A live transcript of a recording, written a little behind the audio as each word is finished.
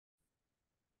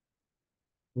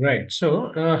Right.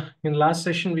 So, in last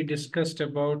session, we discussed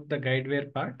about the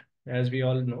guideware part, as we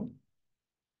all know.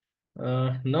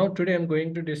 Now, today I'm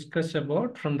going to discuss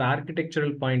about from the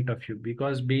architectural point of view,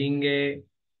 because being a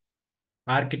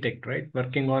architect, right,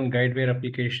 working on guideware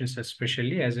applications,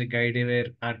 especially as a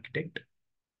guideware architect,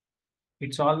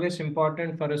 it's always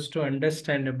important for us to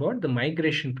understand about the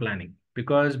migration planning,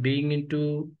 because being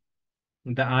into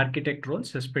the architect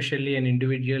roles, especially an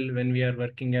individual when we are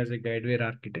working as a guideware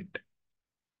architect,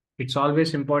 it's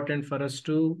always important for us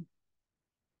to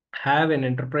have an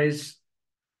enterprise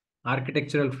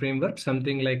architectural framework,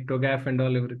 something like TOGAF and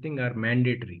all everything are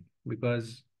mandatory,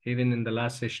 because even in the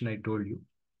last session I told you,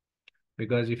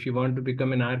 because if you want to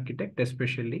become an architect,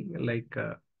 especially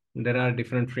there are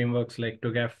different frameworks like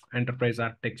TOGAF, enterprise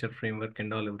architecture framework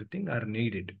and all everything are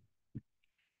needed.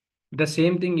 The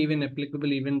same thing even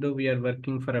applicable, even though we are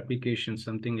working for applications,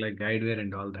 something like Guideware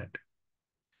and all that.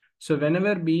 So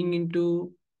whenever being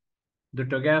into the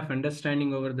TOGAF,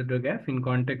 understanding over the TOGAF in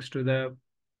context to the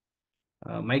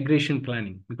migration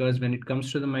planning, because when it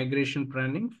comes to the migration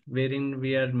planning, wherein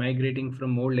we are migrating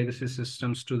from old legacy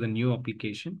systems to the new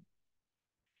application,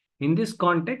 in this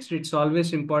context, it's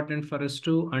always important for us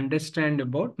to understand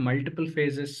about multiple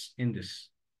phases in this.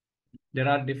 There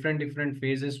are different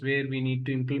phases where we need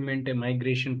to implement a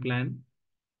migration plan.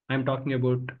 I'm talking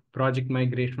about project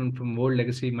migration from old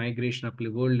legacy migration of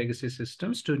old legacy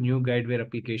systems to new guideware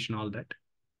application, all that.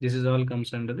 This is all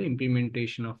comes under the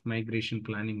implementation of migration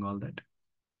planning, all that.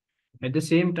 At the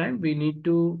same time, we need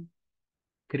to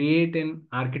create an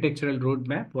architectural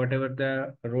roadmap, whatever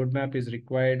the roadmap is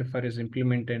required for his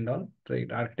implement and all, right?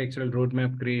 Architectural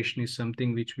roadmap creation is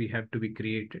something which we have to be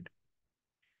created.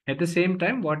 At the same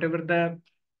time, whatever the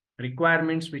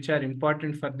requirements which are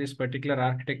important for this particular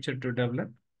architecture to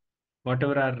develop,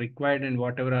 whatever are required and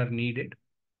whatever are needed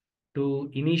to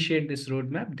initiate this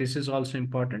roadmap, this is also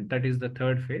important. That is the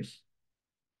third phase.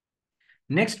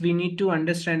 Next, we need to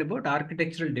understand about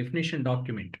architectural definition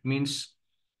document. Means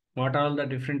what are all the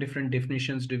different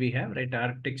definitions do we have, right?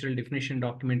 Architectural definition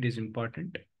document is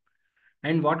important.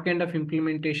 And what kind of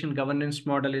implementation governance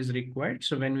model is required.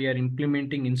 So when we are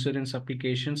implementing insurance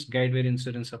applications, guideware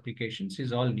insurance applications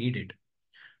is all needed.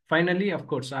 Finally, of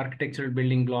course, architectural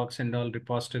building blocks and all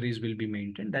repositories will be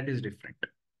maintained. That is different.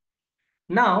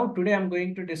 Now, today I'm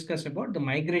going to discuss about the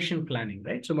migration planning,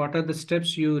 right? So what are the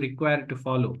steps you require to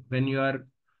follow when you are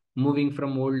moving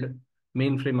from old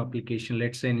mainframe application?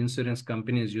 Let's say an insurance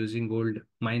company is using old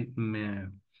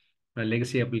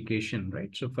legacy application, right?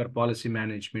 So for policy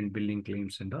management, billing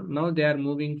claims and all. Now they are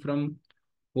moving from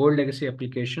old legacy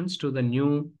applications to the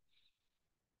new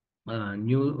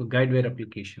Guideware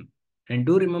application. And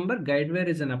do remember, Guideware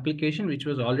is an application which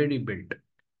was already built.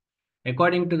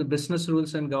 According to the business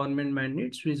rules and government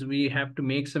mandates, we have to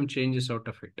make some changes out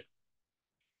of it.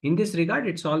 In this regard,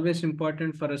 it's always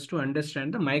important for us to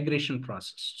understand the migration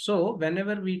process. So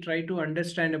whenever we try to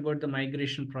understand about the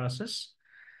migration process,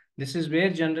 this is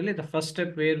where generally the first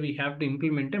step where we have to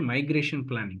implement a migration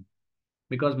planning.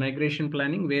 Because migration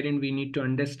planning, wherein we need to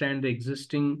understand the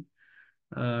existing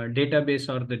database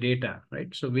or the data,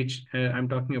 right? So which I'm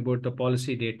talking about the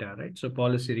policy data, right? So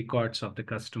policy records of the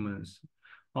customers.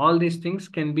 All these things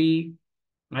can be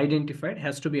identified,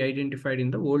 has to be identified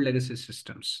in the old legacy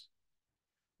systems.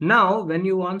 Now, when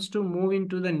you want to move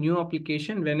into the new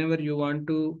application, whenever you want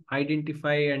to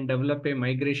identify and develop a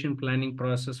migration planning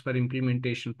process for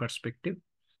implementation perspective,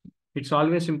 it's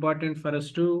always important for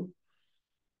us to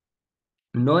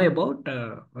know about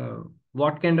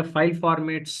what kind of file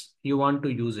formats you want to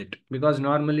use it, because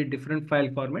normally different file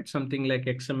formats, something like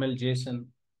XML, JSON,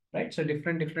 right? So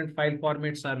different file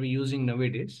formats are we using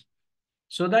nowadays.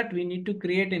 So that we need to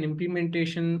create an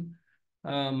implementation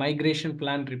migration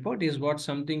plan report is what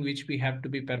something which we have to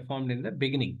be performed in the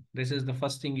beginning. This is the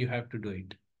first thing you have to do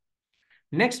it.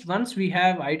 Next, once we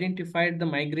have identified the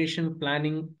migration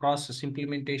planning process,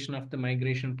 implementation of the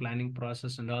migration planning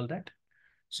process and all that,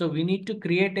 so we need to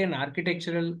create an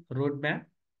architectural roadmap,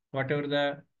 whatever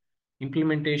the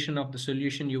implementation of the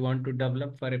solution you want to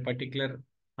develop for a particular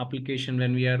application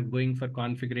when we are going for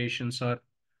configurations or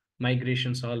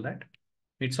migrations, all that.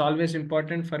 It's always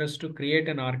important for us to create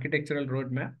an architectural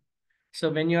roadmap.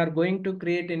 So when you are going to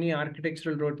create any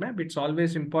architectural roadmap, it's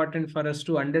always important for us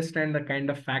to understand the kind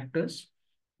of factors,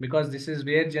 because this is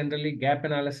where generally gap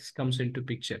analysis comes into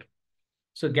picture.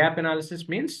 So gap analysis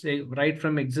means right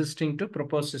from existing to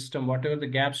proposed system, whatever the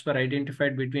gaps were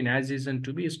identified between as is and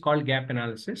to be is called gap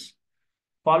analysis,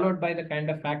 followed by the kind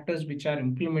of factors which are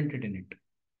implemented in it.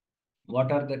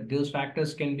 What are those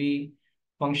factors can be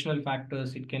functional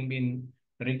factors, it can be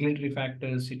regulatory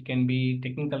factors, it can be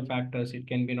technical factors, it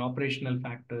can be an operational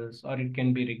factors, or it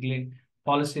can be regulate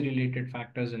policy related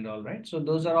factors and all, right? So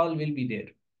those are all will be there.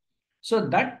 So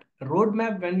that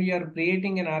roadmap, when we are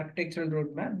creating an architectural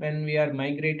roadmap, when we are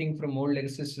migrating from old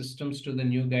legacy systems to the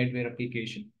new Guidewire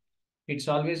application, it's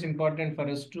always important for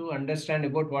us to understand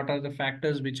about what are the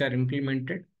factors which are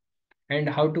implemented and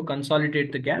how to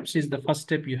consolidate the gaps is the first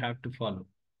step you have to follow.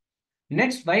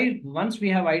 Next, once we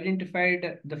have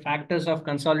identified the factors of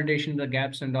consolidation, the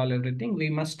gaps and all everything, we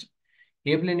must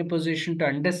able in a position to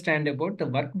understand about the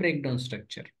work breakdown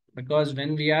structure. Because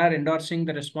when we are endorsing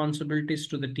the responsibilities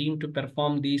to the team to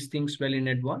perform these things well in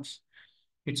advance,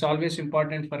 it's always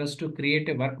important for us to create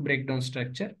a work breakdown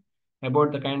structure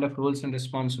about the kind of roles and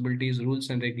responsibilities, rules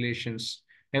and regulations.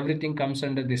 Everything comes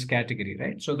under this category,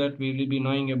 right? So that we will be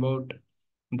knowing about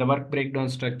the work breakdown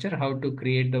structure, how to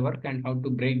create the work and how to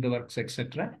break the works,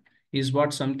 etc., is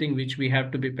what something which we have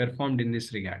to be performed in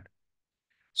this regard.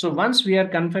 So once we are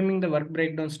confirming the work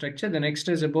breakdown structure, the next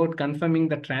is about confirming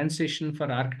the transition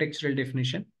for architectural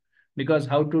definition, because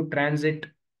how to transit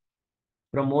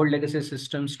from old legacy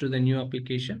systems to the new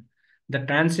application. The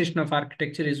transition of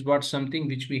architecture is what something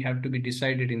which we have to be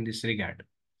decided in this regard.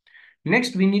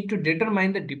 Next, we need to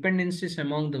determine the dependencies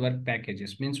among the work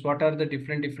packages. Means what are the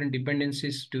different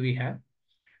dependencies do we have?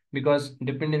 Because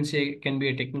dependency can be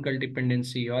a technical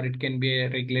dependency or it can be a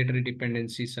regulatory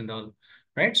dependencies and all,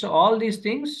 right? So all these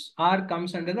things are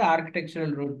comes under the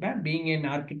architectural roadmap. Being an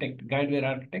architect, Guidewire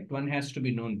architect, one has to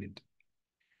be known with.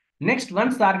 Next,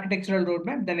 once the architectural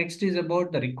roadmap, the next is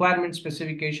about the requirement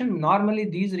specification. Normally,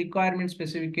 these requirement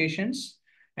specifications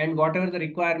and whatever the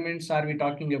requirements are we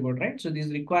talking about, right? So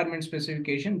these requirement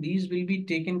specification, these will be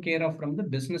taken care of from the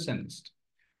business analyst.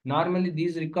 Normally,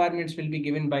 these requirements will be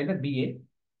given by the BA,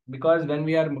 because when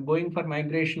we are going for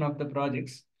migration of the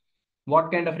projects, what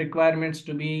kind of requirements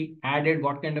to be added,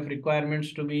 what kind of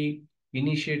requirements to be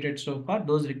initiated so far,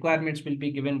 those requirements will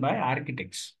be given by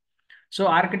architects. So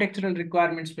architectural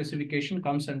requirement specification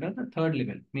comes under the third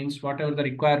level, means whatever the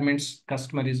requirements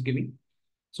customer is giving.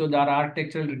 So the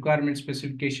architectural requirement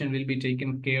specification will be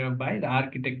taken care of by the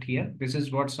architect here. This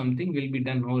is what something will be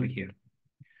done over here.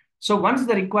 So once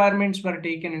the requirements were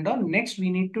taken and all, next we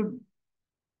need to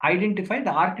identify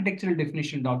the architectural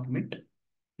definition document.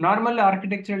 Normal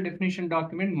architectural definition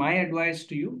document, my advice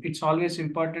to you, it's always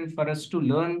important for us to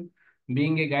learn.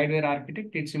 Being a Guidewire architect,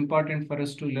 it's important for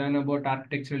us to learn about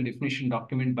architectural definition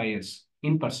document by us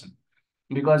in person.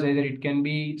 Because either it can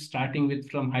be starting with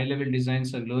from high level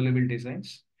designs or low level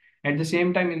designs. At the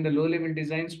same time, in the low level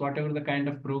designs, whatever the kind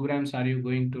of programs are you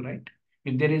going to write?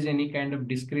 If there is any kind of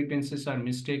discrepancies or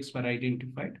mistakes were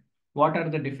identified, what are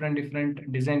the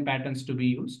different design patterns to be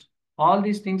used? All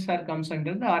these things are comes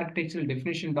under the architectural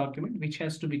definition document, which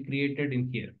has to be created in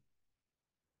here.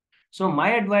 So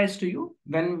my advice to you,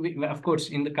 of course,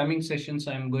 in the coming sessions,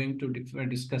 I'm going to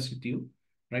discuss with you,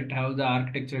 right, how the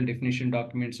architectural definition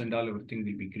documents and all everything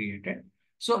will be created.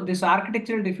 So this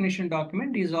architectural definition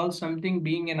document is all something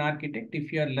being an architect,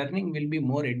 if you are learning, will be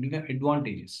more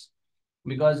advantageous,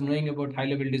 because knowing about high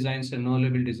level designs and low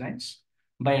level designs,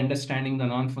 by understanding the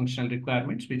non-functional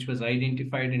requirements, which was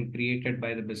identified and created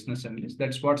by the business analyst,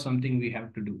 that's what something we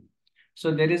have to do.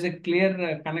 So there is a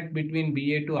clear connect between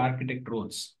BA to architect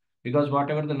roles, because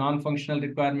whatever the non-functional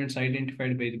requirements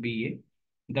identified by the BA,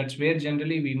 that's where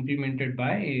generally we implemented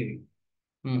by a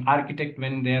architect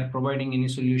when they are providing any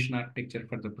solution architecture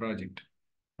for the project,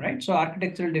 right? So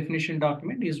architectural definition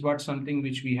document is what something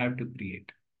which we have to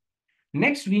create.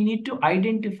 Next, we need to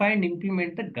identify and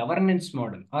implement the governance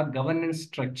model or governance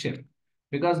structure,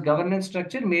 because governance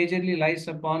structure majorly lies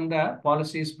upon the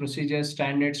policies, procedures,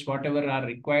 standards, whatever are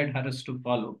required for us to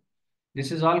follow.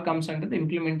 This is all comes under the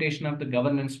implementation of the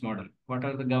governance model. What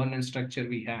are the governance structure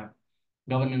we have?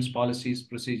 Governance policies,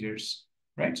 procedures,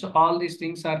 right? So all these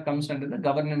things are comes under the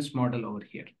governance model over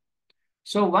here.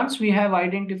 So once we have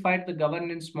identified the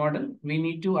governance model, we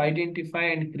need to identify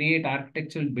and create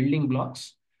architectural building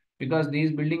blocks, because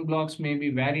these building blocks may be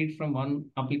varied from one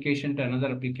application to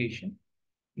another application.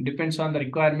 It depends on the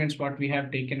requirements, what we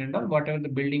have taken and all, whatever the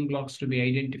building blocks to be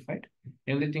identified,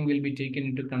 everything will be taken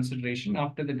into consideration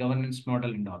after the governance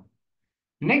model and all.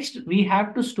 Next, we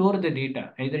have to store the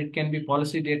data. Either it can be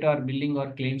policy data or billing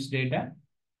or claims data,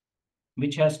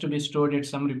 which has to be stored at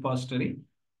some repository.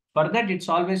 For that, it's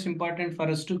always important for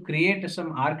us to create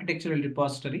some architectural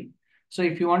repository. So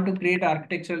if you want to create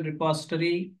architectural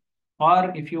repository,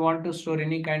 or if you want to store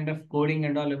any kind of coding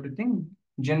and all everything,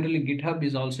 generally GitHub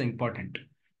is also important,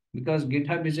 because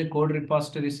GitHub is a code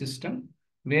repository system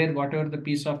where whatever the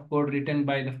piece of code written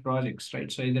by the projects,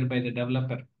 right? So either by the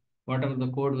developer whatever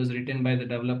the code was written by the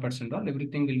developers and all,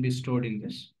 everything will be stored in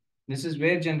this. This is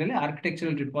where generally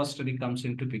architectural repository comes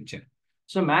into picture.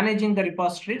 So managing the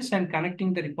repositories and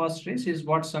connecting the repositories is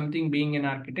what something being an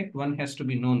architect one has to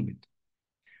be known with.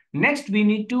 Next, we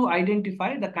need to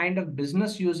identify the kind of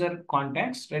business user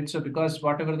contacts, right? So because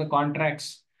whatever the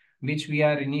contracts which we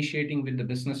are initiating with the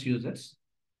business users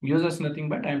nothing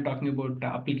but I'm talking about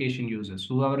application users,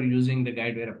 whoever using the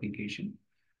Guidewire application.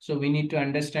 So we need to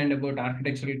understand about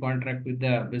architectural contract with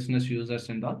the business users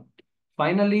and all.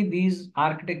 Finally, these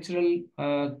architectural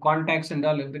contacts and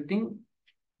all everything,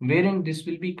 wherein this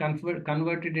will be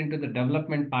converted into the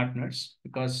development partners,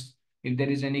 because if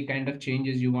there is any kind of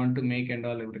changes you want to make and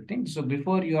all everything. So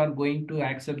before you are going to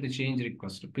accept the change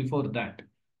request, before that,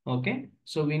 okay.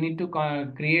 So we need to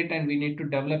create and we need to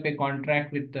develop a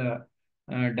contract with the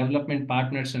development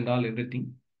partners and all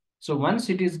everything. So once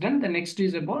it is done, the next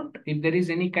is about if there is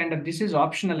any kind of, this is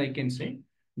optional, I can say,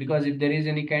 because if there is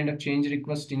any kind of change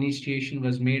request initiation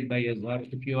was made by us, or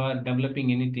if you are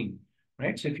developing anything,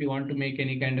 right? So if you want to make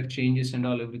any kind of changes and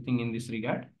all everything in this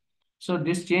regard, so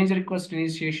this change request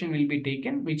initiation will be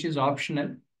taken, which is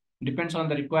optional, depends on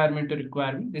the requirement to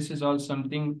requirement. This is all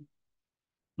something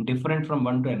different from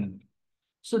one to another.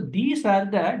 So these are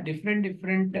the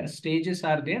different stages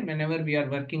are there whenever we are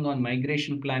working on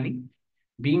migration planning.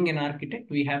 Being an architect,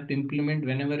 we have to implement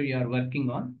whenever we are working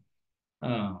on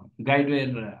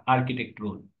Guideware architect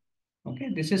role. Okay,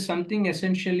 this is something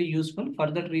essentially useful for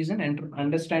that reason, and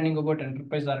understanding about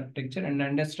enterprise architecture and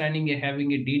understanding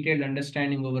having a detailed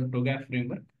understanding over TOGAF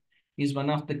framework is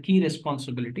one of the key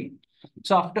responsibility.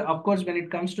 So after, of course, when it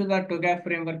comes to the TOGAF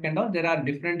framework and all, there are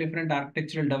different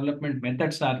architectural development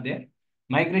methods are there.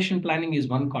 Migration planning is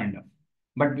one kind of,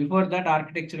 but before that,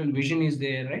 architectural vision is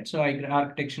there, right? So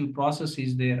architecture process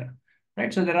is there,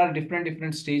 right? So there are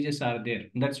different stages are there.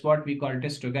 That's what we call it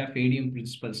as TOGAF ADM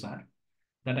principles are,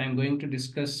 that I'm going to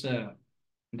discuss the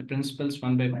principles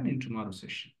one by one in tomorrow's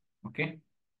session. Okay.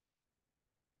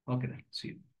 Okay then. See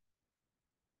you.